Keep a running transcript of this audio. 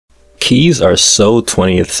Keys are so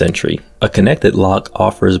 20th century. A connected lock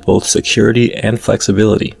offers both security and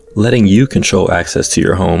flexibility, letting you control access to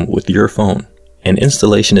your home with your phone. And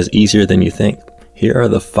installation is easier than you think. Here are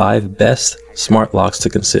the 5 best smart locks to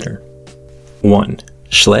consider. 1.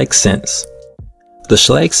 Schlage Sense. The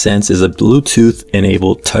Schlage Sense is a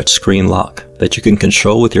Bluetooth-enabled touchscreen lock that you can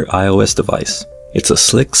control with your iOS device. It's a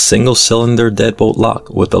slick single-cylinder deadbolt lock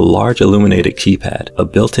with a large illuminated keypad, a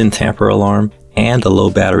built-in tamper alarm, and a low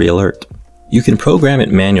battery alert. You can program it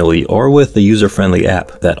manually or with a user-friendly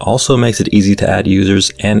app that also makes it easy to add users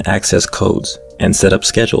and access codes and set up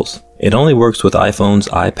schedules. It only works with iPhones,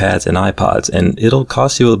 iPads, and iPods, and it'll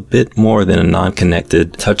cost you a bit more than a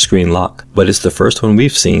non-connected touchscreen lock, but it's the first one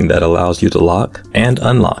we've seen that allows you to lock and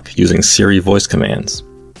unlock using Siri voice commands.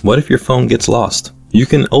 What if your phone gets lost? You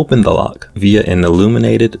can open the lock via an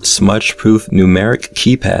illuminated, smudge-proof numeric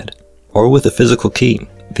keypad or with a physical key.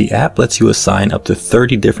 The app lets you assign up to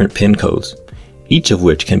 30 different PIN codes, each of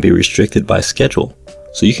which can be restricted by schedule,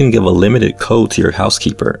 so you can give a limited code to your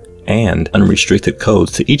housekeeper and unrestricted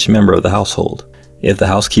codes to each member of the household. If the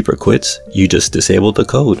housekeeper quits, you just disable the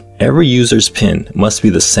code. Every user's PIN must be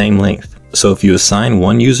the same length, so if you assign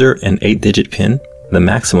one user an 8-digit PIN, the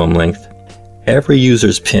maximum length, every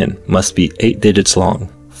user's PIN must be 8 digits long.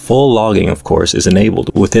 Full logging, of course, is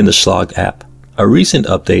enabled within the Schlage app. A recent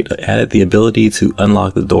update added the ability to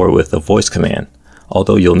unlock the door with a voice command,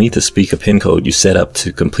 although you'll need to speak a PIN code you set up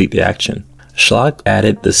to complete the action. Schlage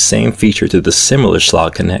added the same feature to the similar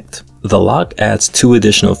Schlage Connect. The lock adds 2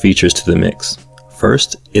 additional features to the mix.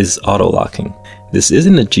 First is auto-locking. This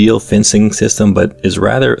isn't a geofencing system, but is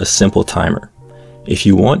rather a simple timer. If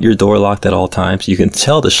you want your door locked at all times, you can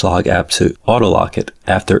tell the Schlage app to auto-lock it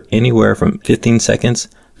after anywhere from 15 seconds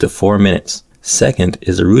to 4 minutes. Second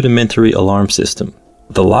is a rudimentary alarm system.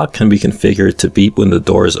 The lock can be configured to beep when the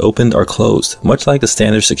door is opened or closed, much like a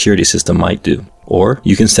standard security system might do. Or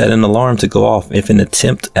you can set an alarm to go off if an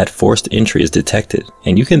attempt at forced entry is detected,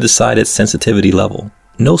 and you can decide its sensitivity level.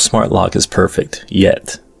 No smart lock is perfect,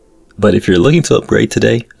 yet. But if you're looking to upgrade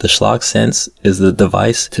today, the Schlage Sense is the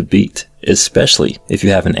device to beat, especially if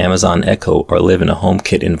you have an Amazon Echo or live in a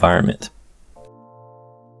HomeKit environment.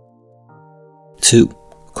 2.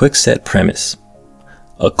 Kwikset Premise.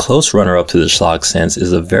 A close runner-up to the Schlage Sense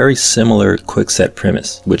is a very similar Kwikset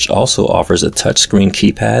Premise, which also offers a touchscreen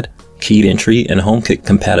keypad, keyed entry, and HomeKit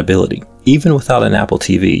compatibility. Even without an Apple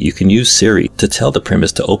TV, you can use Siri to tell the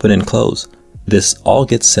Premise to open and close. This all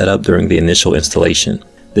gets set up during the initial installation.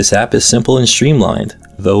 This app is simple and streamlined,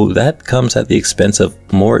 though that comes at the expense of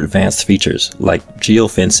more advanced features like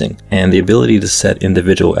geofencing and the ability to set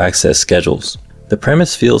individual access schedules. The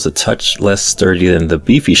Premise feels a touch less sturdy than the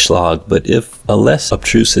beefy Schlage, but if a less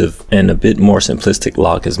obtrusive and a bit more simplistic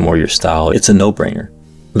lock is more your style, it's a no-brainer.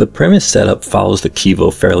 The Premise setup follows the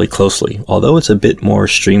Kevo fairly closely, although it's a bit more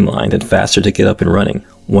streamlined and faster to get up and running.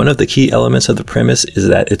 One of the key elements of the Premise is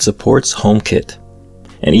that it supports HomeKit.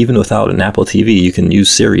 And even without an Apple TV, you can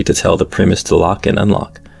use Siri to tell the Premise to lock and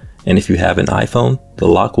unlock. And if you have an iPhone, the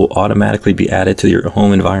lock will automatically be added to your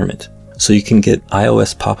home environment, so you can get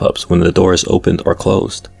iOS pop-ups when the door is opened or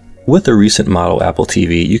closed. With the recent model Apple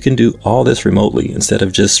TV, you can do all this remotely instead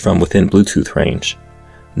of just from within Bluetooth range.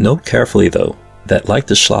 Note carefully though, that like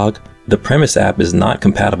the Schlage, the Premise app is not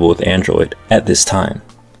compatible with Android at this time.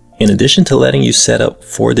 In addition to letting you set up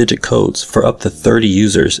 4-digit codes for up to 30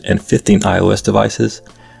 users and 15 iOS devices,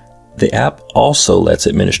 the app also lets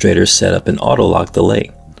administrators set up an auto-lock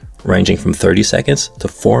delay, ranging from 30 seconds to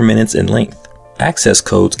 4 minutes in length. Access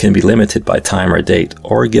codes can be limited by time or date,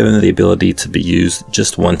 or given the ability to be used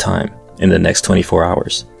just one time in the next 24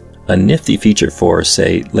 hours. A nifty feature for,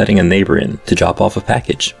 say, letting a neighbor in to drop off a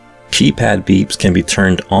package. Keypad beeps can be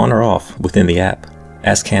turned on or off within the app,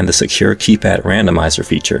 as can the secure keypad randomizer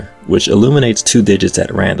feature, which illuminates 2 digits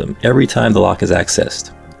at random every time the lock is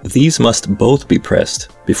accessed. These must both be pressed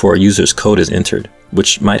before a user's code is entered,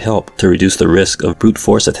 which might help to reduce the risk of brute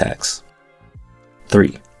force attacks.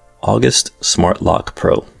 3. August Smart Lock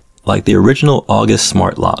Pro. Like the original August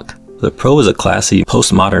Smart Lock, the Pro is a classy,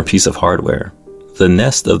 postmodern piece of hardware. The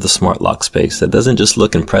nest of the smart lock space that doesn't just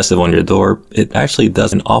look impressive on your door, it actually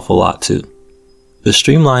does an awful lot too. The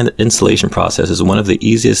streamlined installation process is one of the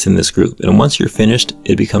easiest in this group, and once you're finished,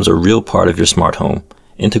 it becomes a real part of your smart home,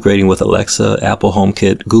 integrating with Alexa, Apple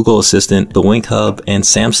HomeKit, Google Assistant, the Wink Hub, and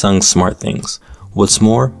Samsung SmartThings. What's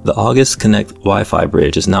more, the August Connect Wi-Fi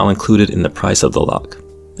bridge is now included in the price of the lock.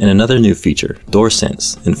 And another new feature,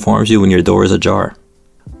 DoorSense, informs you when your door is ajar.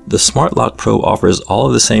 The Smart Lock Pro offers all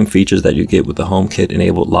of the same features that you get with the HomeKit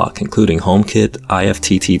enabled lock, including HomeKit,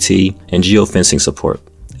 IFTTT, and geofencing support,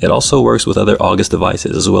 It also works with other August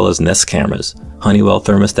devices as well as Nest cameras, Honeywell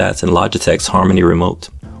thermostats, and Logitech's Harmony remote.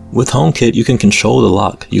 With HomeKit, you can control the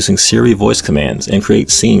lock using Siri voice commands and create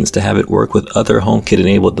scenes to have it work with other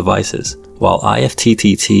HomeKit-enabled devices, while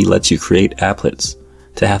IFTTT lets you create applets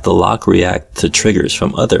to have the lock react to triggers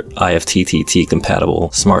from other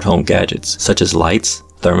IFTTT-compatible smart home gadgets, such as lights,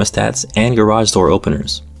 thermostats, and garage door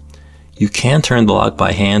openers. You can turn the lock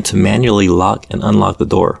by hand to manually lock and unlock the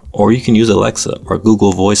door, or you can use Alexa or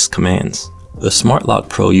Google Voice commands. The Smart Lock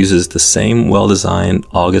Pro uses the same well-designed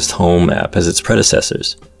August Home app as its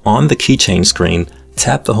predecessors. On the keychain screen,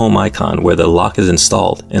 tap the home icon where the lock is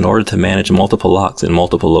installed in order to manage multiple locks in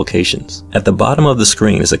multiple locations. At the bottom of the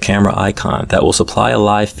screen is a camera icon that will supply a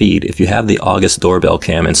live feed if you have the August doorbell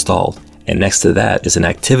cam installed. And next to that is an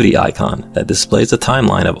activity icon that displays a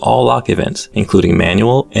timeline of all lock events, including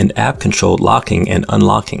manual and app-controlled locking and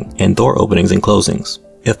unlocking, and door openings and closings.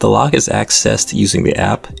 If the lock is accessed using the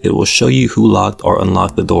app, it will show you who locked or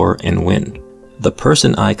unlocked the door and when. The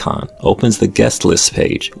person icon opens the guest list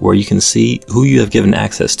page where you can see who you have given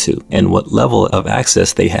access to and what level of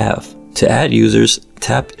access they have. To add users,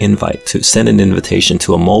 tap Invite to send an invitation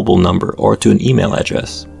to a mobile number or to an email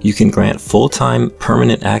address. You can grant full-time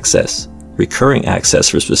permanent access, recurring access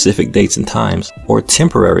for specific dates and times, or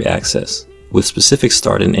temporary access with specific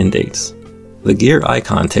start and end dates. The gear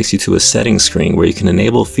icon takes you to a settings screen where you can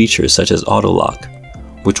enable features such as auto lock,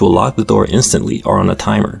 which will lock the door instantly or on a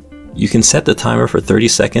timer. You can set the timer for 30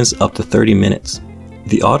 seconds up to 30 minutes.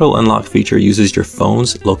 The auto unlock feature uses your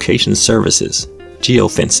phone's location services,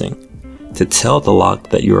 geofencing, to tell the lock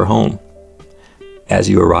that you are home. As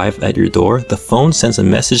you arrive at your door, the phone sends a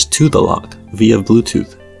message to the lock via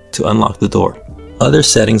Bluetooth to unlock the door. Other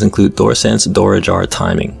settings include DoorSense door ajar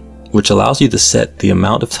timing, which allows you to set the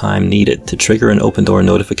amount of time needed to trigger an open door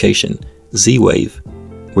notification, Z-Wave,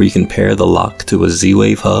 where you can pair the lock to a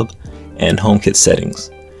Z-Wave hub, and HomeKit settings,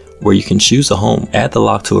 where you can choose a home, add the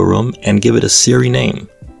lock to a room, and give it a Siri name.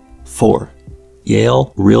 4.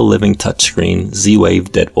 Yale Real Living Touchscreen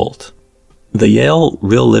Z-Wave Deadbolt. The Yale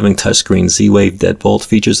Real Living Touchscreen Z-Wave Deadbolt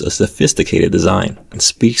features a sophisticated design,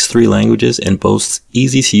 speaks 3 languages, and boasts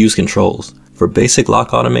easy-to-use controls. For basic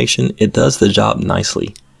lock automation, it does the job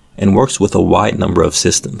nicely and works with a wide number of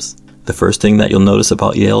systems. The first thing that you'll notice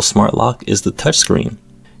about Yale's Smart Lock is the touchscreen.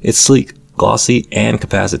 It's sleek, glossy, and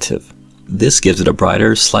capacitive. This gives it a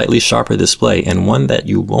brighter, slightly sharper display and one that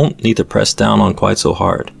you won't need to press down on quite so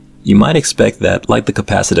hard. You might expect that, like the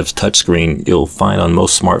capacitive touchscreen you'll find on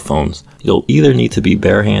most smartphones, you'll either need to be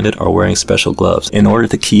barehanded or wearing special gloves in order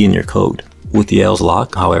to key in your code. With Yale's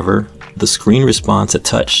lock, however, the screen responds to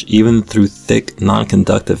touch even through thick,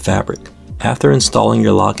 non-conductive fabric. After installing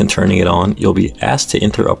your lock and turning it on, you'll be asked to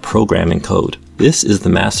enter a programming code. This is the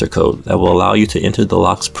master code that will allow you to enter the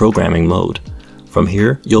lock's programming mode. From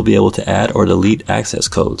here, you'll be able to add or delete access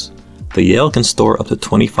codes. The Yale can store up to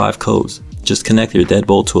 25 codes. Just connect your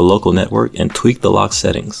deadbolt to a local network and tweak the lock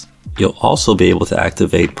settings. You'll also be able to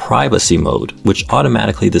activate privacy mode, which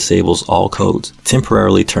automatically disables all codes,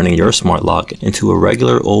 temporarily turning your smart lock into a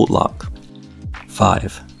regular old lock.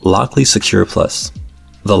 5. Lockly Secure Plus.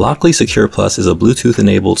 The Lockly Secure Plus is a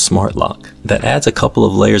Bluetooth-enabled smart lock that adds a couple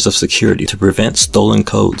of layers of security to prevent stolen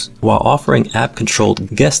codes, while offering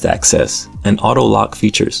app-controlled guest access and auto lock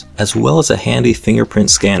features, as well as a handy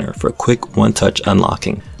fingerprint scanner for quick one-touch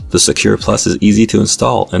unlocking. The Secure Plus is easy to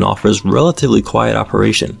install and offers relatively quiet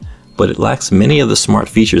operation, but it lacks many of the smart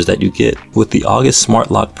features that you get with the August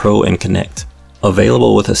Smart Lock Pro and Connect.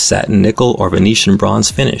 Available with a satin nickel or Venetian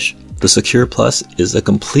bronze finish, the Secure Plus is a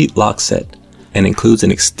complete lock set and includes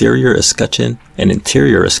an exterior escutcheon, an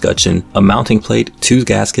interior escutcheon, a mounting plate, 2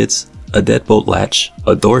 gaskets, a deadbolt latch,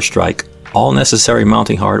 a door strike, all necessary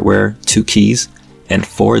mounting hardware, 2 keys, and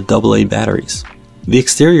 4 AA batteries. The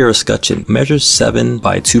exterior escutcheon measures 7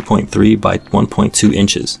 by 2.3 by 1.2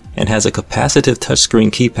 inches and has a capacitive touchscreen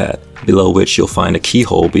keypad, below which you'll find a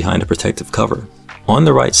keyhole behind a protective cover. On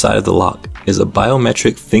the right side of the lock is a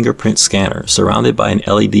biometric fingerprint scanner surrounded by an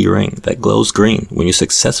LED ring that glows green when you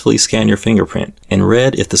successfully scan your fingerprint and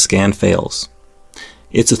red if the scan fails.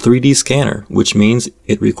 It's a 3D scanner, which means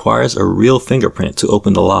it requires a real fingerprint to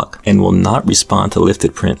open the lock and will not respond to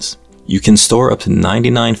lifted prints. You can store up to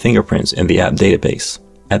 99 fingerprints in the app database.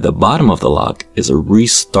 At the bottom of the lock is a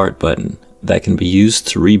restart button that can be used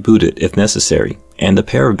to reboot it if necessary, and a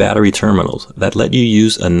pair of battery terminals that let you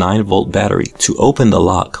use a 9-volt battery to open the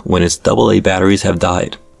lock when its AA batteries have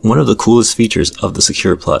died. One of the coolest features of the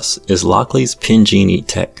Secure Plus is Lockly's Pin Genie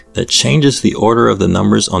tech that changes the order of the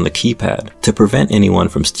numbers on the keypad to prevent anyone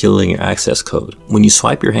from stealing your access code. When you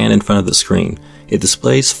swipe your hand in front of the screen, it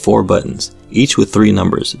displays 4 buttons, each with 3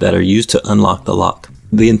 numbers that are used to unlock the lock.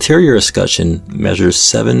 The interior escutcheon measures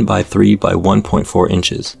 7 by 3 by 1.4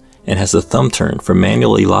 inches and has a thumb turn for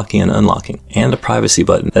manually locking and unlocking, and a privacy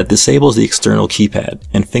button that disables the external keypad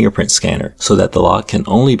and fingerprint scanner so that the lock can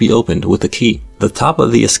only be opened with a key. The top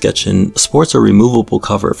of the escutcheon sports a removable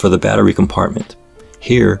cover for the battery compartment.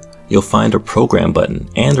 Here, you'll find a program button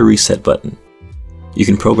and a reset button. You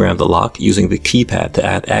can program the lock using the keypad to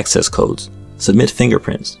add access codes, submit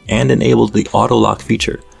fingerprints, and enable the auto lock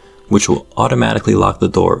feature, which will automatically lock the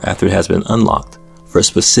door after it has been unlocked for a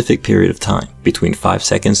specific period of time, between 5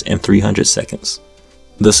 seconds and 300 seconds.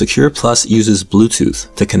 The Secure Plus uses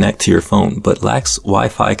Bluetooth to connect to your phone but lacks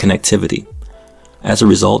Wi-Fi connectivity. As a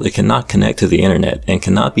result, it cannot connect to the internet and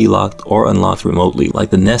cannot be locked or unlocked remotely like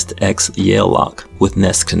the Nest X Yale lock with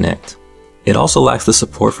Nest Connect. It also lacks the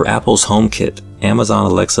support for Apple's HomeKit, Amazon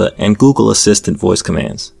Alexa, and Google Assistant voice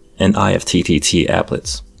commands, and IFTTT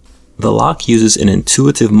applets. The lock uses an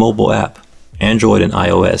intuitive mobile app, Android and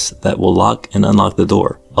iOS, that will lock and unlock the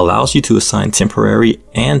door, allows you to assign temporary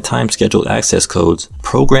and time-scheduled access codes,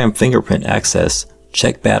 program fingerprint access,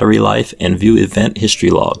 check battery life, and view event history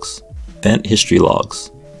logs.